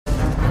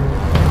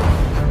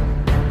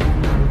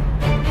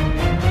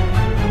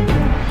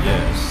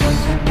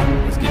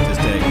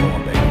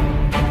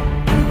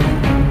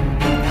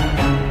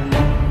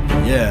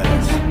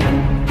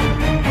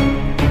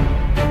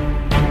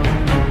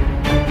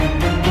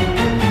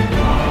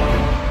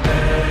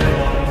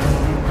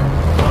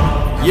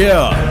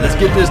Yeah, let's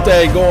get this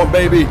thing going,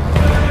 baby.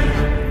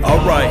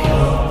 All right.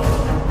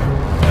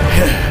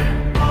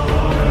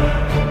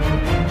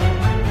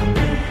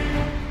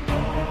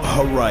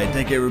 All right,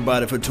 thank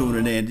everybody for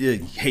tuning in.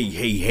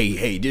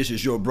 Hey, this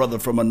is your brother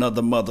from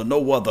another mother,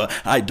 no other.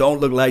 I don't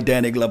look like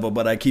Danny Glover,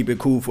 but I keep it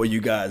cool for you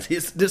guys.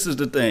 This is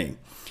the thing.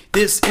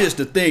 This is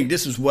the thing.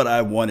 This is what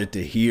I wanted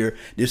to hear.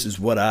 This is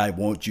what I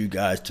want you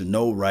guys to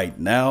know right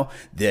now,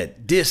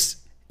 that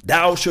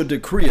thou shall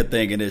decree a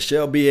thing and it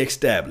shall be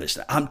established.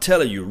 I'm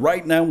telling you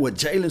right now, what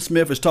Jalen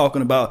Smith is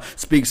talking about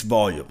speaks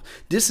volumes.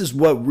 This is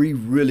what we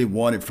really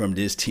wanted from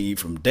this team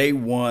from day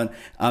one.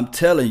 I'm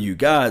telling you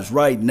guys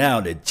right now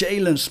that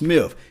Jalen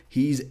Smith,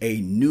 he's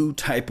a new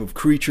type of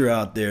creature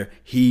out there.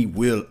 He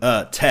will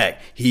attack.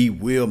 He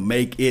will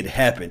make it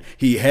happen.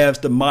 He has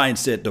the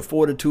mindset, the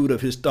fortitude of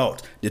his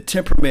thoughts, the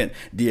temperament,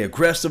 the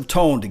aggressive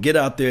tone to get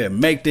out there and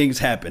make things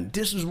happen.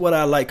 This is what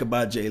I like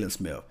about Jalen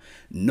Smith.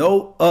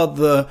 No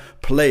other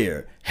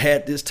player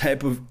had this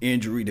type of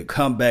injury to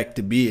come back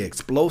to be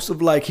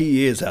explosive like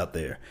he is out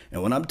there.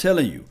 And when I'm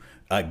telling you,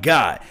 a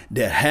guy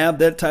that have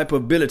that type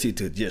of ability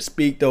to just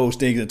speak those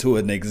things into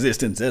an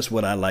existence, that's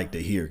what I like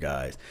to hear,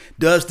 guys.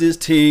 Does this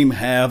team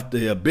have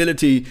the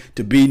ability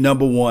to be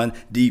number one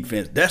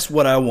defense? That's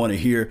what I want to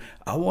hear.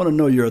 I want to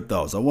know your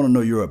thoughts. I want to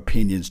know your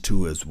opinions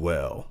too as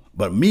well.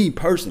 But me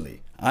personally,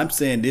 I'm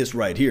saying this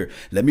right here.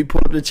 Let me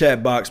pull up the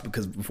chat box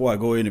because before I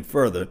go any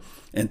further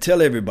and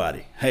tell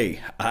everybody, hey,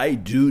 I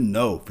do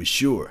know for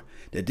sure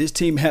that this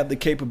team have the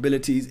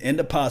capabilities and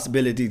the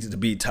possibilities to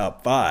be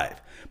top 5.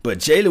 But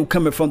Jalen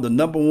coming from the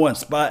number 1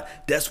 spot,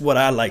 that's what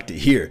I like to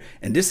hear.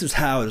 And this is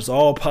how it's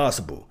all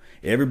possible.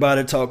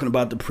 Everybody talking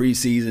about the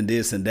preseason,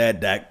 this and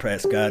that, Dak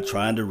Prescott,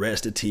 trying to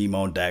rest the team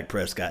on Dak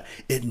Prescott.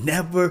 It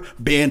never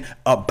been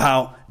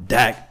about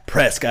Dak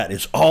Prescott.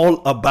 It's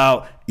all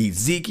about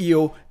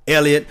Ezekiel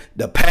Elliott.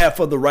 The path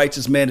of the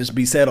righteous man is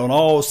beset on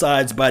all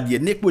sides by the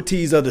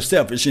iniquities of the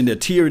selfish and the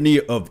tyranny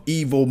of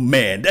evil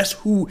man. That's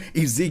who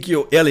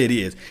Ezekiel Elliott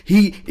is.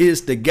 He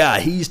is the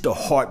guy. He's the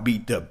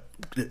heartbeat,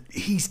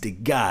 he's the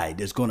guy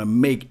that's going to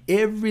make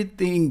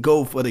everything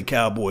go for the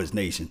Cowboys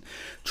nation.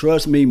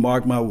 Trust me,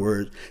 mark my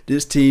words,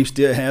 this team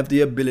still have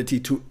the ability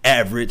to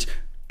average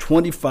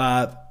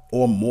 25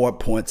 or more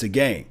points a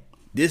game.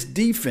 This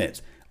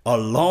defense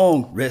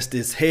alone rests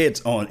its heads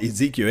on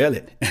Ezekiel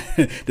Elliott.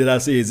 Did I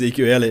say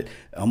Ezekiel Elliott?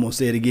 I'm going to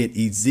say it again.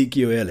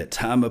 Ezekiel Elliott,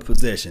 time of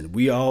possession.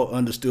 We all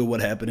understood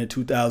what happened in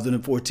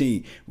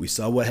 2014. We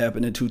saw what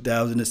happened in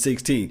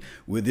 2016.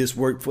 Will this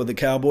work for the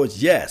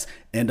Cowboys? Yes.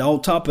 And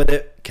on top of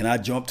that, can I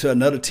jump to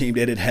another team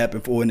that it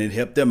happened for and it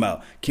helped them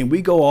out? Can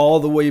we go all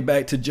the way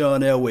back to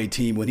John Elway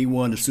team when he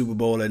won the Super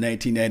Bowl in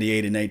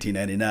 1998 and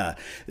 1999?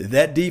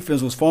 That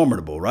defense was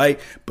formidable, right?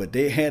 But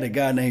they had a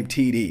guy named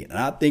TD. And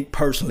I think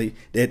personally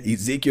that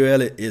Ezekiel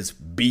Elliott is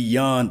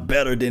beyond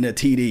better than a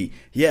TD.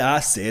 Yeah, I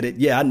said it.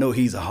 Yeah, I know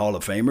he's a Hall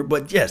of Famer.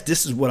 But yes,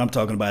 this is what I'm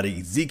talking about.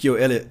 Ezekiel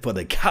Elliott for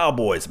the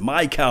Cowboys,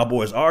 my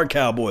Cowboys, our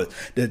Cowboys,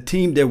 the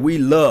team that we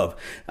love.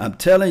 I'm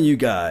telling you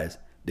guys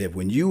that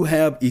when you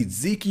have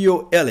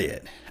Ezekiel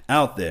Elliott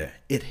out there,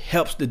 it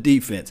helps the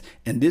defense.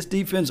 And this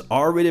defense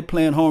already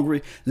playing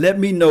hungry. Let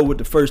me know with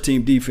the first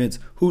team defense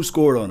who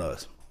scored on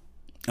us.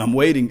 I'm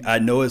waiting. I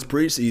know it's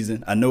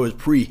preseason. I know it's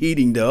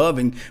preheating the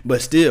oven,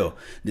 but still,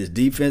 this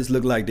defense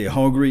look like they're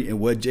hungry. And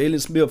what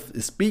Jalen Smith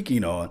is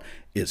speaking on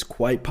is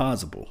quite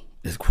possible.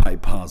 It's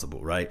quite possible,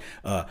 right?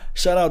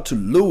 Shout out to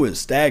Lewis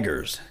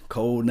Staggers,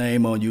 code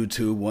name on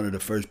YouTube, one of the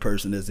first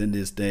person that's in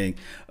this thing.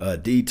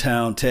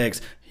 D-Town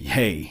Text,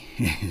 hey,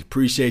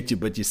 appreciate you,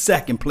 but you're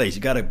second place.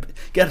 You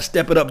gotta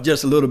step it up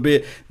just a little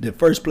bit. The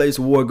first place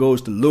award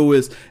goes to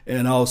Lewis,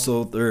 and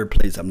also third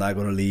place, I'm not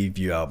gonna leave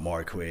you out,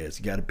 Marquez.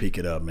 You gotta pick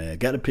it up, man.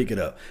 Gotta pick it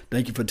up.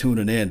 Thank you for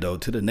tuning in, though.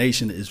 To the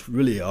nation, it's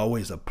really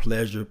always a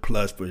pleasure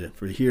plus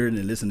for hearing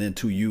and listening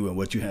to you and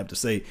what you have to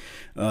say.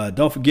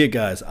 Don't forget,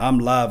 guys, I'm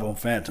live on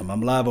Phantom.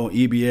 I'm live on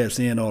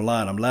EBSN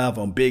Online. I'm live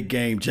on Big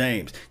Game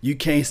James. You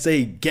can't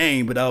say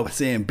game without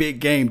saying Big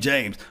Game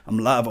James. I'm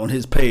live on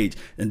his page.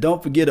 And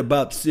don't forget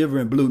about Silver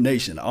and Blue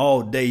Nation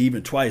all day,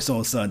 even twice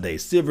on Sunday.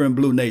 Silver and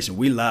Blue Nation,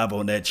 we live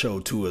on that show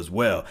too as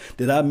well.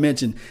 Did I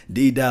mention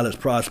D. Dallas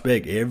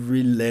Prospect?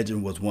 Every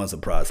legend was once a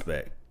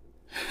prospect.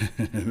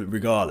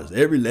 Regardless,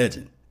 every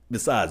legend.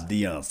 Besides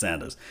Deion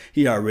Sanders,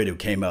 he already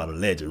came out a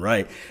legend,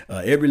 right?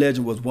 Every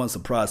legend was once a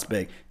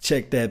prospect.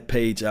 Check that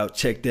page out.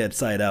 Check that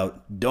site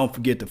out. Don't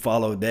forget to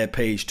follow that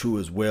page too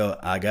as well.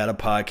 I got a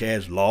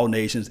podcast, Law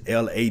Nations,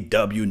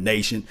 LAW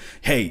Nation.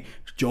 Hey,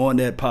 join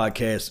that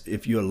podcast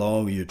if you're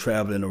alone, you're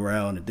traveling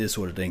around and this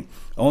sort of thing.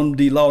 On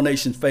the Law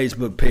Nation's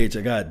Facebook page,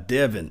 I got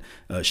Devin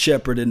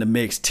Shepard in the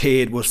mix.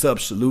 Ted, what's up?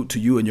 Salute to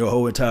you and your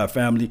whole entire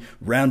family.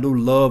 Randall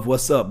Love,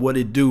 what's up? What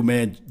it do,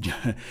 man?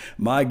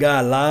 My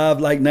guy, live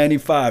like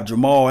 95,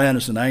 Jamal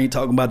Anderson. I ain't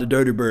talking about the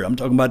Dirty Bird. I'm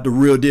talking about the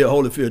real deal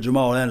Holyfield,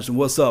 Jamal Anderson.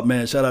 What's up,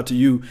 man? Shout out to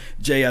you,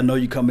 Jay. I know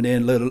you coming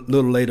in a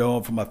little later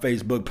on from my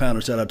Facebook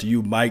panel. Shout out to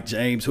you, Mike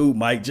James. Who?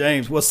 Mike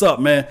James. What's up,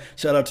 man?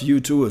 Shout out to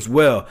you too as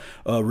well.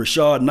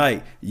 Rashad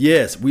Knight.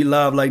 Yes, we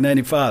live like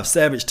 95.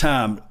 Savage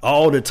Time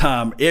all the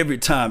time, every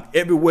time.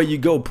 Everywhere you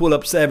go, pull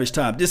up Savage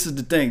Time. This is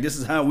the thing. This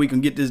is how we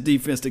can get this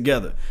defense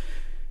together.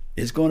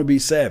 It's going to be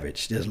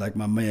savage, just like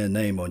my man's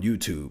name on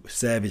YouTube,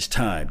 Savage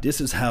Time. This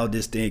is how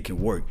this thing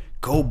can work.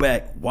 Go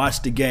back,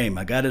 watch the game.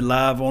 I got it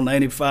live on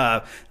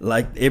 95,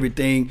 like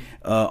everything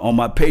on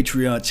my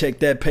Patreon. Check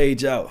that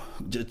page out.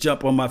 Just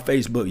jump on my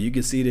Facebook. You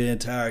can see the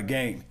entire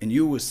game, and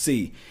you will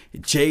see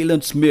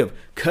Jaylon Smith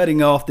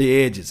cutting off the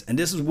edges. And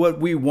this is what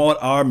we want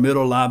our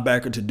middle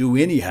linebacker to do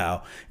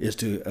anyhow, is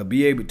to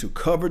be able to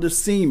cover the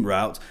seam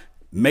routes.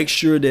 Make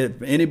sure that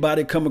if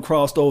anybody come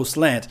across those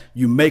slants,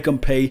 you make them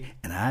pay.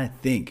 And I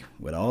think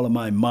with all of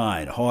my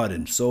mind, heart,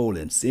 and soul,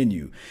 and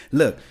sinew,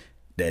 look,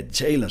 that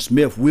Jaylon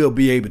Smith will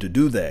be able to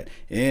do that.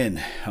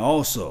 And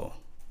also,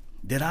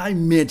 did I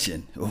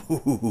mention,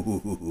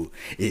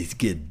 it's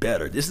get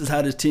better. This is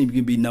how this team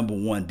can be number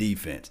one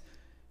defense.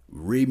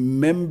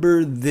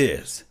 Remember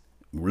this.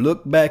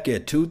 Look back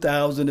at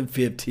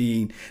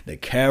 2015, the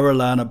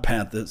Carolina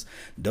Panthers,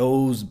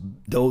 those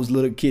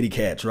little kitty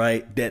cats,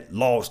 right, that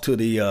lost to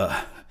the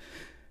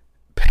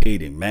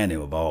Peyton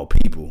Manning of all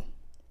people.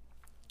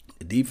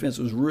 The defense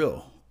was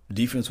real. The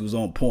defense was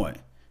on point.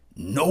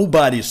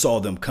 Nobody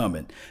saw them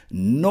coming.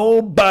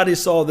 Nobody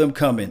saw them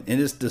coming. And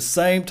it's the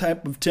same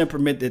type of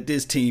temperament that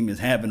this team is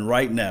having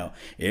right now.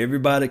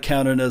 Everybody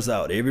counting us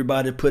out.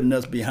 Everybody putting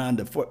us behind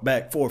the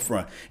back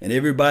forefront. And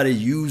everybody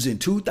using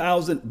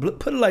 2000.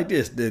 Put it like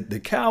this.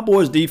 The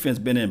Cowboys defense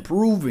been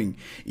improving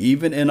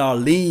even in our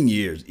lean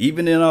years.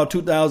 Even in our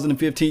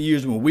 2015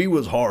 years when we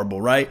was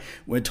horrible, right?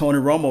 When Tony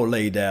Romo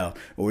laid down.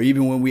 Or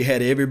even when we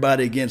had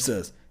everybody against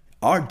us.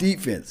 Our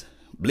defense,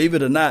 believe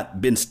it or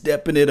not, been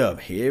stepping it up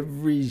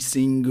every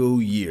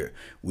single year.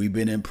 We've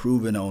been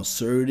improving on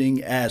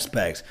certain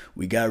aspects.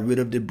 We got rid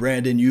of the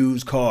Brandon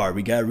Hughes card.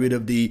 We got rid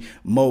of the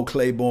Mo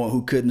Claiborne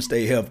who couldn't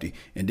stay healthy.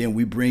 And then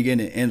we bring in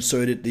and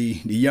inserted the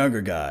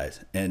younger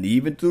guys. And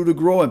even through the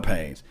growing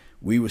pains,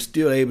 we were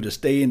still able to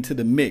stay into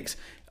the mix.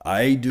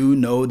 I do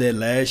know that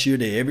last year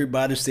that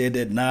everybody said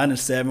that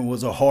 9-7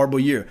 was a horrible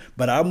year.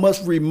 But I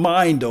must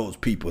remind those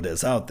people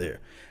that's out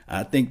there.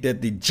 I think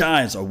that the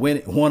Giants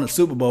won a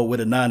Super Bowl with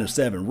a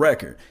 9-7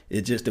 record.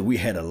 It's just that we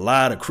had a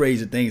lot of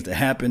crazy things to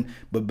happen.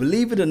 But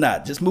believe it or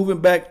not, just moving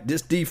back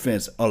this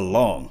defense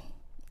along,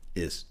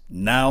 it's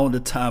now the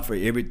time for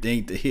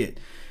everything to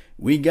hit.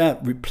 We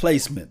got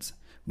replacements.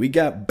 We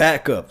got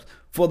backups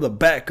for the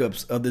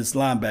backups of this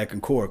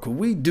linebacking core. Because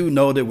we do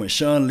know that when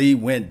Sean Lee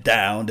went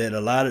down, that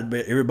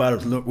everybody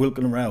was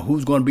looking around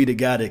who's going to be the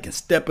guy that can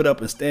step it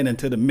up and stand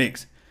into the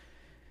mix.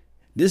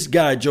 This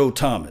guy, Joe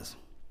Thomas.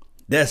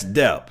 That's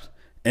depth.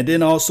 And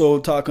then also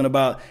talking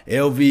about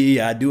LVE,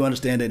 I do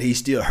understand that he's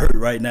still hurt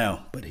right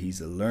now, but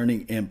he's a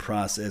learning in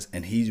process,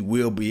 and he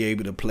will be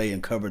able to play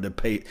and cover the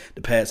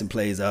passing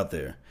plays out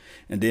there.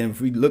 And then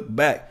if we look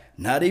back,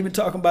 not even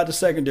talking about the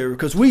secondary,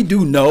 because we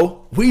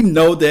know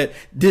that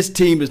this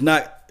team is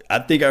not, I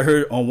think I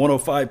heard on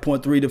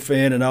 105.3 The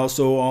Fan and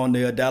also on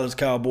the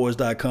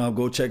DallasCowboys.com,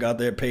 go check out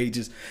their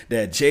pages,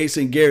 that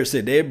Jason Garrett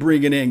said they're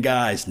bringing in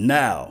guys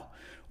now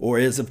or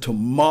as of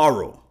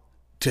tomorrow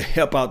to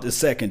help out the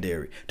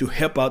secondary, to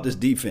help out this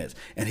defense.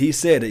 And he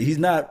said that he's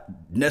not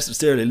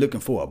necessarily looking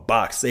for a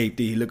box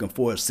safety. He's looking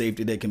for a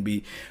safety that can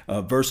be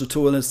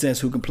versatile in a sense,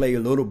 who can play a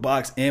little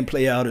box and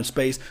play out in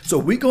space. So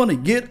we're going to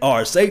get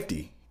our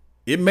safety.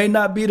 It may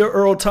not be the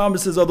Earl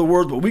Thomases of the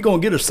world, but we're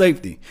going to get a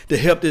safety to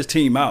help this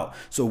team out.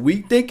 So we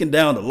thinking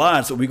down the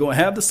line. So we're going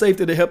to have the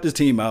safety to help this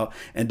team out.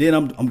 And then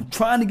I'm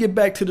trying to get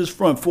back to this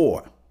front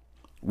four.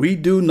 We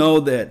do know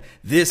that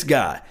this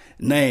guy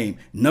named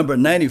number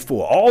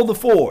 94, all the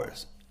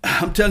fours,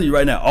 I'm telling you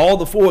right now, all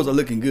the fours are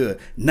looking good.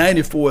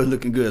 94 is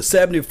looking good.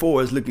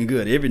 74 is looking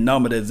good. Every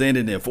number that's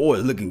ended in 4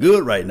 is looking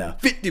good right now.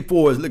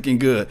 54 is looking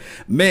good.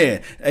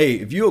 Man, hey,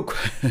 if you're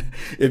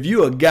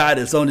a guy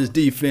that's on this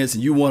defense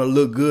and you want to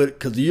look good,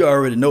 because you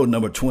already know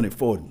number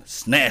 24,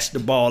 snatch the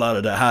ball out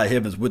of the high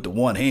heavens with the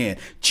one hand.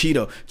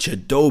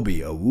 Chidobe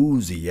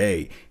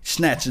Awuzie,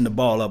 snatching the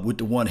ball up with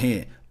the one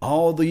hand.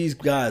 All these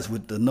guys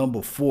with the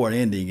number 4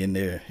 ending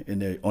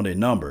on their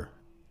number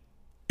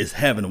is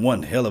having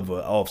one hell of an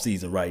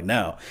offseason right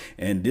now.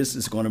 And this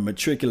is going to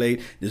matriculate.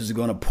 This is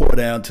going to pour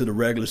down to the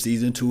regular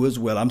season too as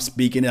well. I'm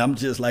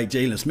just like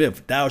Jaylon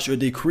Smith. Thou shalt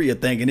decree a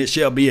thing and it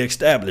shall be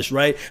established,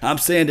 right? I'm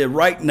saying that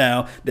right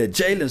now that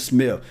Jaylon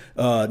Smith,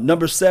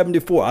 number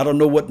 74, I don't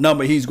know what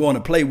number he's going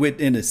to play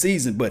with in the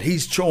season, but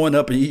he's showing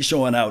up and he's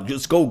showing out.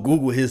 Just go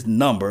Google his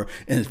number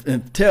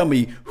and tell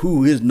me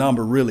who his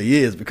number really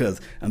is, because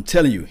I'm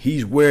telling you,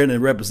 he's wearing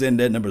and representing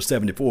that number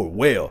 74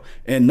 well.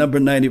 And number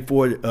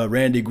 94,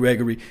 Randy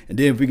Gregory. And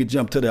then if we could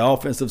jump to the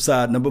offensive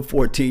side, number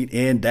 14,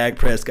 and Dak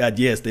Prescott.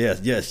 Yes.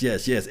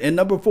 And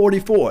number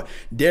 44,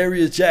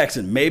 Darius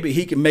Jackson. Maybe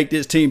he can make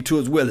this team too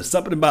as well. It's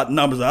something about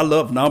numbers. I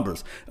love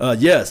numbers.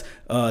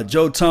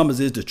 Joe Thomas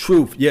is the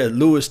truth. Yes.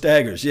 Louis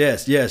Staggers.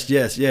 Yes.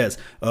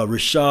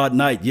 Rashad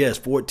Knight. Yes.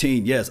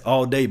 14. Yes.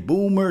 All day.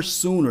 Boomer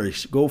Sooner.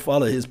 Go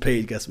follow his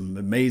page. Got some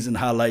amazing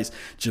highlights.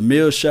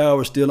 Jamil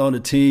Shower still on the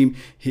team.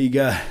 He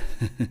got...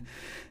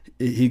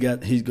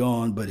 he's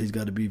gone, but he's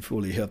got to be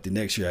fully healthy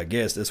next year. I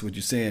guess that's what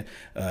you're saying.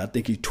 I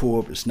think he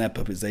snapped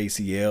up his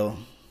ACL.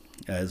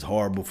 It's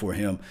horrible for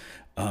him.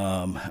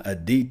 A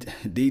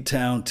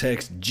D-Town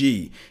text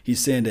G. He's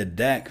saying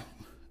that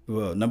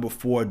number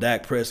 4,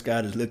 Dak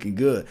Prescott is looking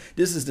good.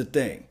 This is the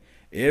thing.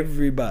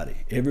 Everybody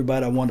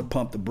want to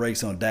pump the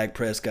brakes on Dak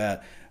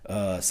Prescott,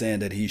 saying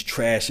that he's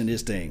trashing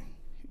this thing.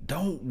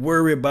 Don't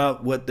worry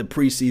about what the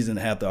preseason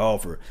have to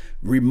offer.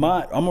 I'm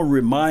going to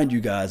remind you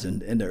guys,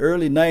 in the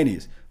early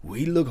 90s,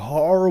 we looked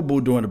horrible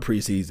during the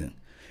preseason.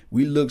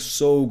 We looked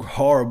so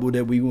horrible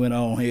that we went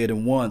on ahead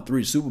and won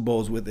 3 Super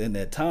Bowls within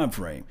that time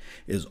frame.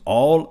 It's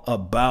all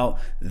about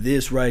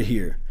this right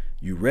here.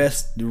 You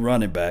rest the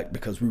running back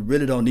because we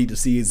really don't need to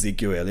see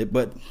Ezekiel Elliott,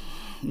 but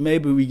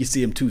maybe we can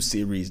see him 2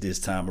 series this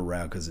time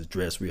around because it's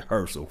dress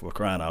rehearsal, for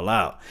crying out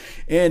loud.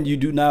 And you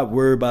do not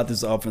worry about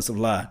this offensive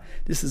line.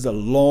 This is a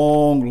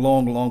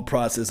long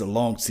process, a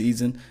long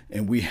season,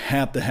 and we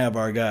have to have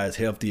our guys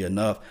healthy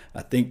enough.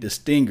 I think the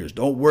Stingers,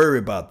 don't worry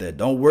about that.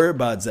 Don't worry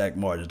about Zach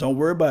Martin. Don't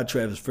worry about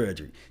Travis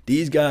Frederick.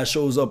 These guys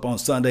shows up on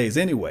Sundays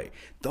anyway.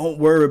 Don't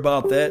worry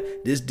about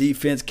that. This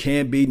defense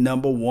can be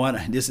number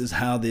 1. This is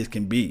how this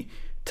can be.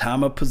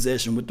 Time of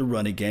possession with the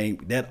running game.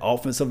 That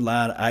offensive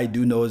line, I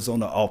do know is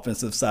on the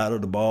offensive side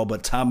of the ball,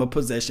 but time of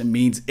possession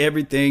means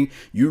everything.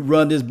 You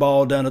run this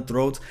ball down the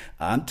throats.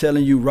 I'm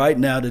telling you right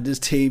now that this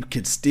team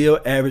could still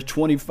average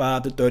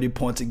 25 to 30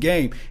 points a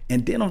game.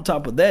 And then on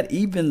top of that,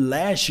 even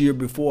last year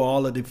before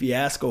all of the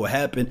fiasco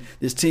happened,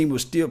 this team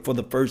was still, for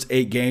the first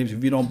 8 games,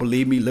 if you don't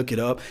believe me, look it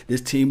up, this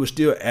team was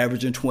still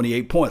averaging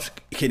 28 points.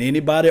 Can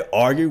anybody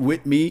argue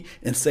with me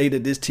and say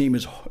that this team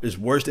is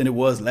worse than it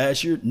was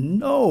last year?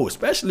 No,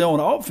 especially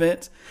on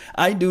offense.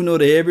 I do know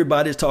that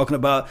everybody's talking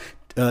about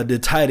the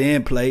tight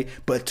end play,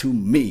 but to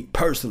me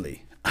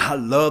personally, I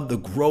love the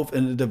growth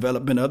and the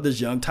development of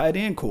this young tight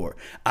end core.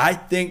 I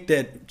think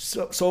that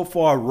so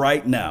far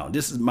right now,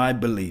 this is my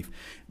belief,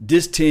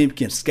 this team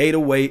can skate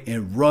away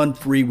and run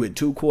free with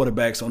 2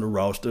 quarterbacks on the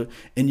roster,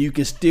 and you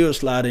can still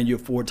slide in your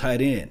 4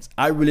 tight ends.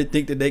 I really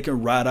think that they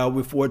can ride out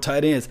with 4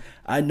 tight ends.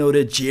 I know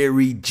that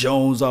Jerry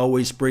Jones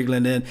always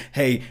sprinkling in,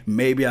 hey,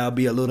 maybe I'll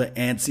be a little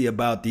antsy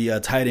about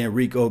the tight end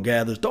Rico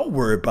Gathers. Don't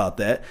worry about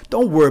that.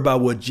 Don't worry about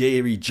what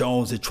Jerry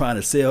Jones is trying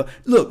to sell.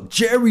 Look,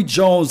 Jerry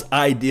Jones'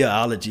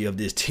 ideology of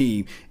this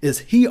team is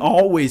he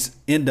always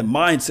in the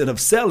mindset of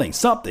selling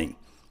something.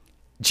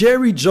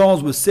 Jerry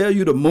Jones will sell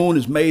you the moon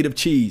is made of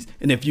cheese.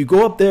 And if you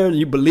go up there and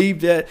you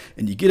believe that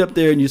and you get up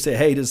there and you say,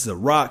 hey, this is a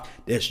rock,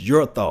 that's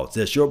your thoughts.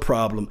 That's your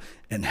problem.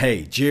 And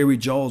hey, Jerry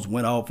Jones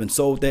went off and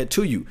sold that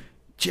to you.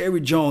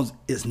 Jerry Jones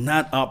is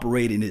not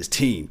operating his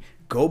team.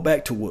 Go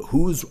back to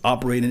who's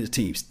operating his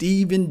team.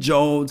 Stephen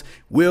Jones,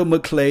 Will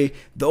McClay,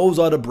 those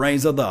are the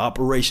brains of the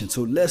operation.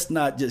 So let's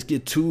not just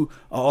get too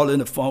all in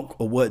the funk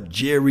of what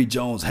Jerry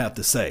Jones have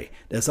to say.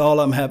 That's all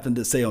I'm having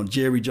to say on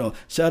Jerry Jones.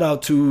 Shout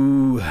out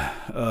to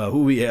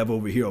who we have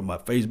over here on my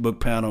Facebook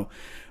panel.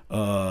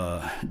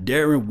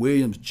 Darren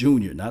Williams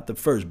Jr., not the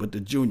first, but the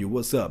junior.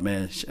 What's up,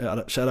 man?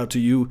 Shout out to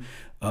you.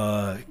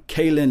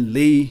 Kaylin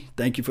Lee,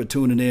 thank you for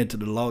tuning in to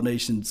the Law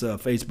Nations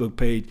Facebook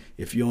page.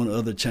 If you're on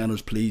other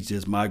channels, please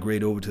just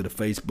migrate over to the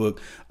Facebook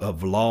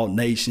of Law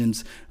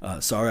Nations.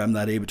 Sorry I'm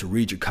not able to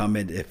read your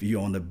comment if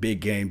you're on the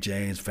Big Game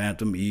James,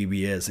 Phantom,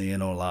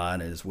 EBSN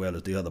online, as well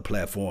as the other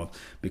platforms,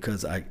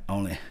 because I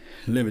only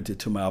limited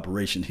to my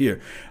operation here.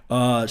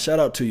 Shout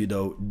out to you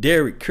though.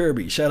 Derek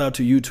Kirby, shout out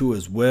to you too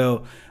as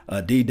well.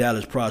 D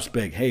Dallas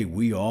Prospect, hey,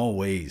 we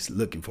always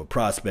looking for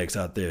prospects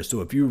out there. So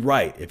if you're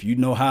right, if you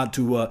know how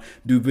to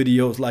do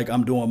videos like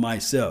I'm doing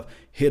myself,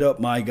 hit up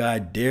my guy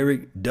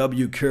Derek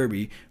W.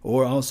 Kirby,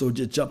 or also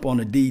just jump on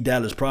the D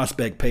Dallas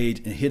Prospect page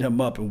and hit him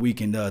up, and we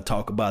can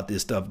talk about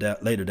this stuff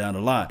later down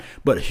the line.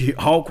 But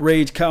Hawk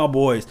Rage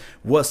Cowboys,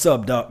 what's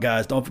up,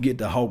 guys? Don't forget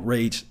to Hawk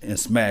Rage and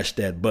smash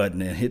that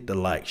button and hit the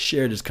like.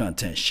 Share this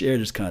content. Share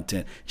this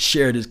content.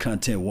 Share this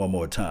content one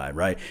more time,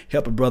 right?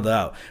 Help a brother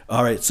out.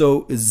 All right,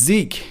 so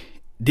Zeke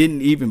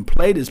didn't even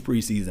play this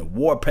preseason.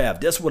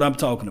 Warpath, that's what I'm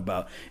talking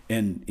about.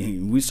 And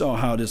we saw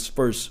how this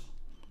first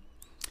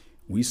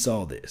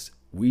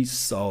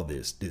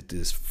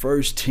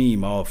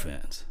team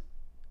offense,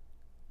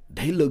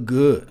 they look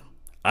good.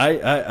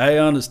 I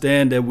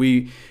understand that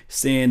we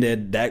saying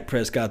that Dak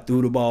Prescott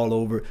threw the ball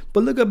over,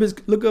 but look up his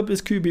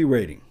QB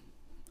rating.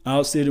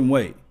 I'll sit and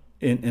wait.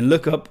 And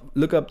look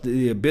up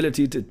the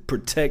ability to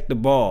protect the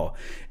ball.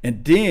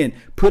 And then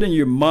put in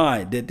your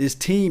mind that this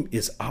team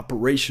is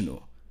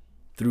operational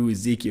through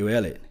Ezekiel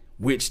Elliott,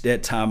 which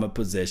that time of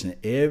possession,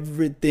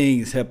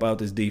 everything's helped out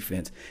this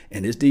defense.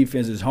 And this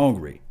defense is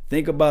hungry.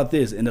 Think about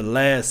this. In the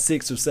last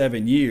 6 or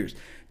 7 years,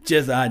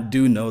 I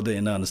do know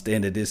and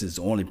understand that this is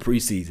only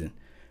preseason,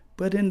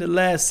 but in the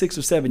last 6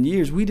 or 7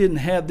 years, we didn't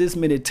have this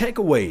many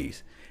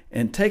takeaways.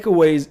 And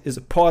takeaways is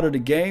a part of the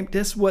game.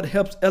 That's what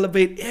helps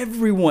elevate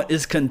everyone.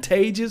 It's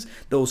contagious.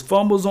 Those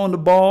fumbles on the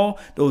ball,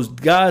 those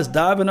guys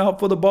diving out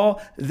for the ball,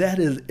 that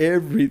is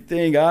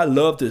everything I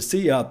love to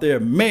see out there.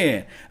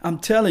 Man, I'm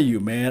telling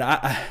you, man,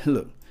 I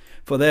look,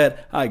 for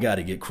that, I got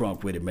to get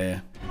crunk with it,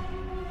 man.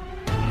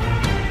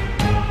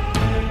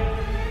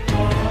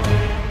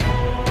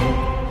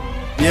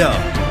 Yeah.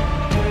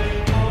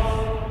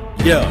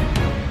 Yeah.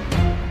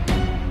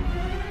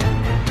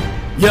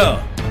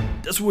 Yeah.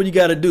 That's what you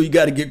got to do. You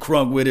got to get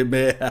crunk with it,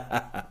 man.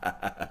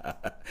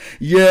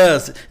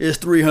 Yes, it's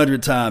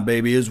 300 time,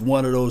 baby. It's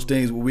one of those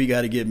things where we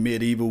got to get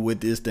medieval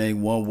with this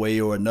thing one way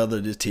or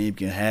another. This team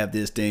can have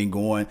this thing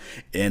going.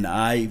 And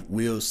I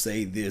will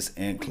say this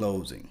in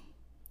closing.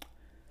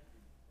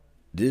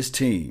 This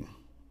team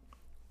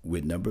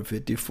with number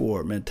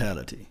 54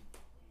 mentality,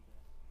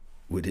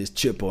 with his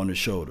chip on his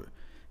shoulder,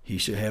 he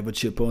should have a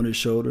chip on his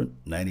shoulder.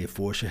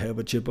 94 should have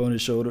a chip on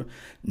his shoulder.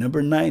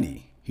 Number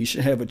 90. He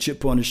should have a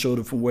chip on his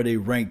shoulder from where they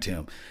ranked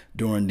him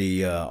during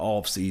the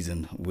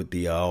offseason with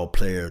the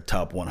all-player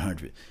top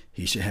 100.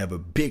 He should have a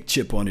big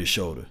chip on his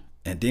shoulder.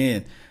 And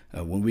then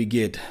when we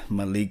get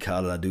Malik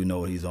Collins, I do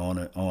know he's on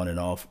and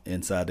off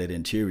inside that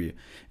interior.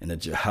 And the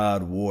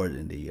Jihad Ward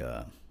and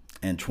the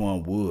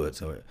Antoine Woods,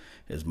 or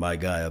as my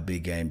guy, a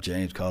big game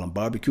James, call him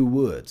Barbecue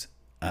Woods.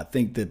 I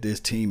think that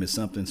this team is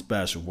something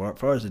special as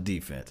far as the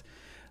defense.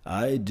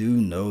 I do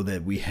know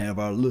that we have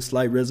our little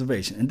slight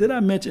reservation. And did I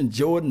mention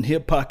Jordan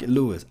Hip Pocket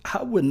Lewis?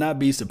 I would not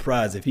be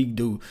surprised if he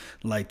do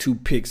like 2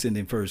 picks in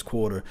the first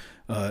quarter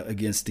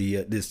against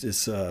the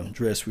this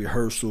dress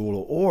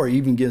rehearsal, or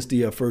even against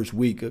the first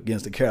week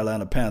against the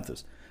Carolina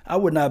Panthers. I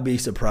would not be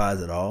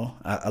surprised at all.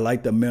 I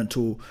like the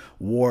mental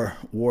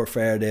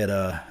warfare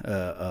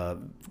that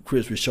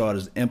Chris Richard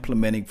is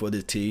implementing for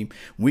this team.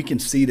 We can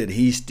see that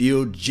he's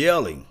still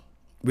gelling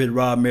with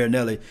Rod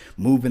Marinelli,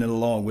 moving it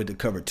along with the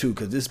cover 2,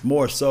 because it's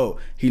more so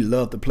he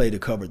loved to play the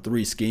cover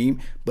 3 scheme,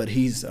 but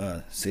he's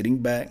sitting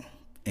back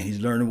and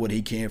he's learning what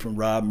he can from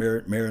Rod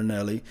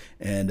Marinelli,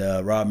 and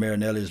Rod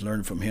Marinelli is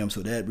learning from him.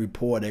 So that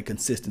rapport, that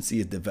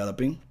consistency is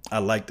developing. I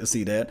like to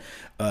see that.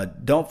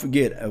 Don't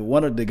forget,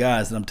 one of the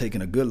guys that I'm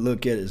taking a good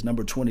look at is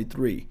number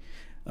 23.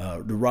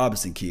 The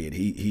Robinson kid.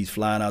 He's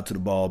flying out to the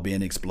ball,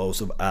 being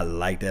explosive. I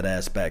like that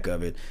aspect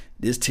of it.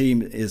 This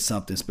team is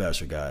something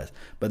special, guys.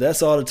 But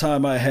that's all the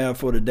time I have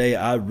for today.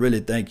 I really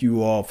thank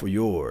you all for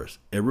yours.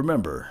 And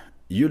remember,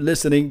 you're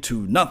listening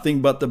to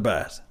nothing but the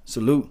best.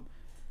 Salute.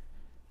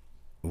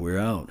 We're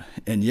out.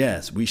 And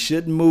yes, we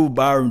shouldn't move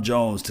Byron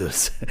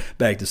Jones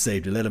back to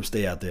safety. Let him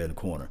stay out there in the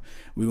corner.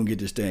 We're going to get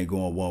this thing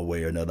going one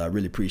way or another. I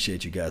really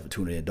appreciate you guys for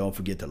tuning in. Don't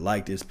forget to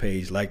like this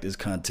page, like this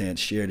content,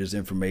 share this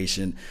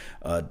information,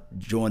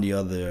 join the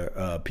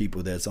other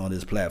people that's on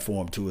this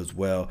platform too as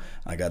well.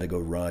 I got to go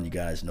run. You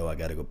guys know I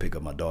got to go pick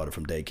up my daughter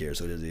from daycare,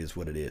 so this is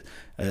what it is.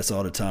 That's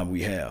all the time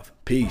we have.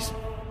 Peace.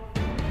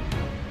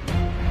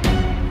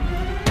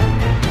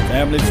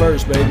 Family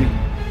first, baby.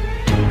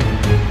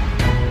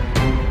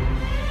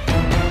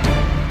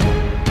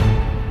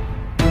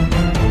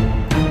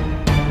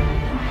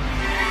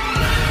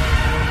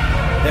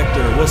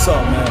 Hector, what's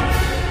up, man?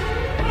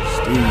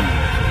 Steve,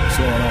 what's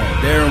going on?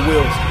 Darren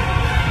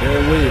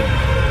Williams,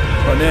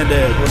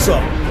 Hernandez, what's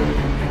up?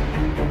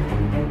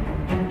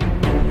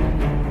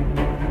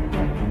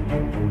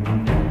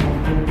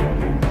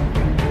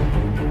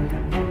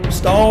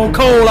 Stone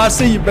Cold, I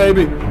see you,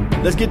 baby.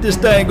 Let's get this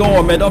thing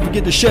going, man. Don't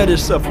forget to share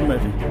this stuff from me.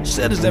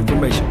 Share this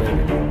information,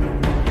 baby.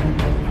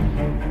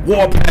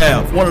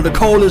 Warpath, one of the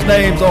coldest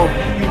names on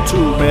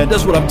YouTube, man.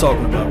 That's what I'm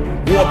talking about.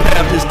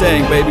 Warpath this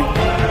thing, baby.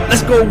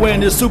 Let's go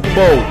win this Super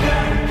Bowl.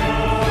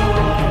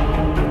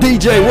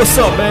 DJ, what's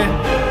up, man?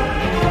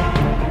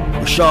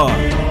 Rashad,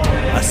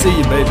 I see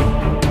you, baby.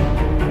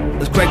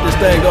 Let's crank this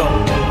thing up.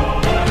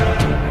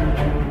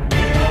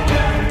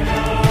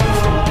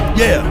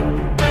 Yeah.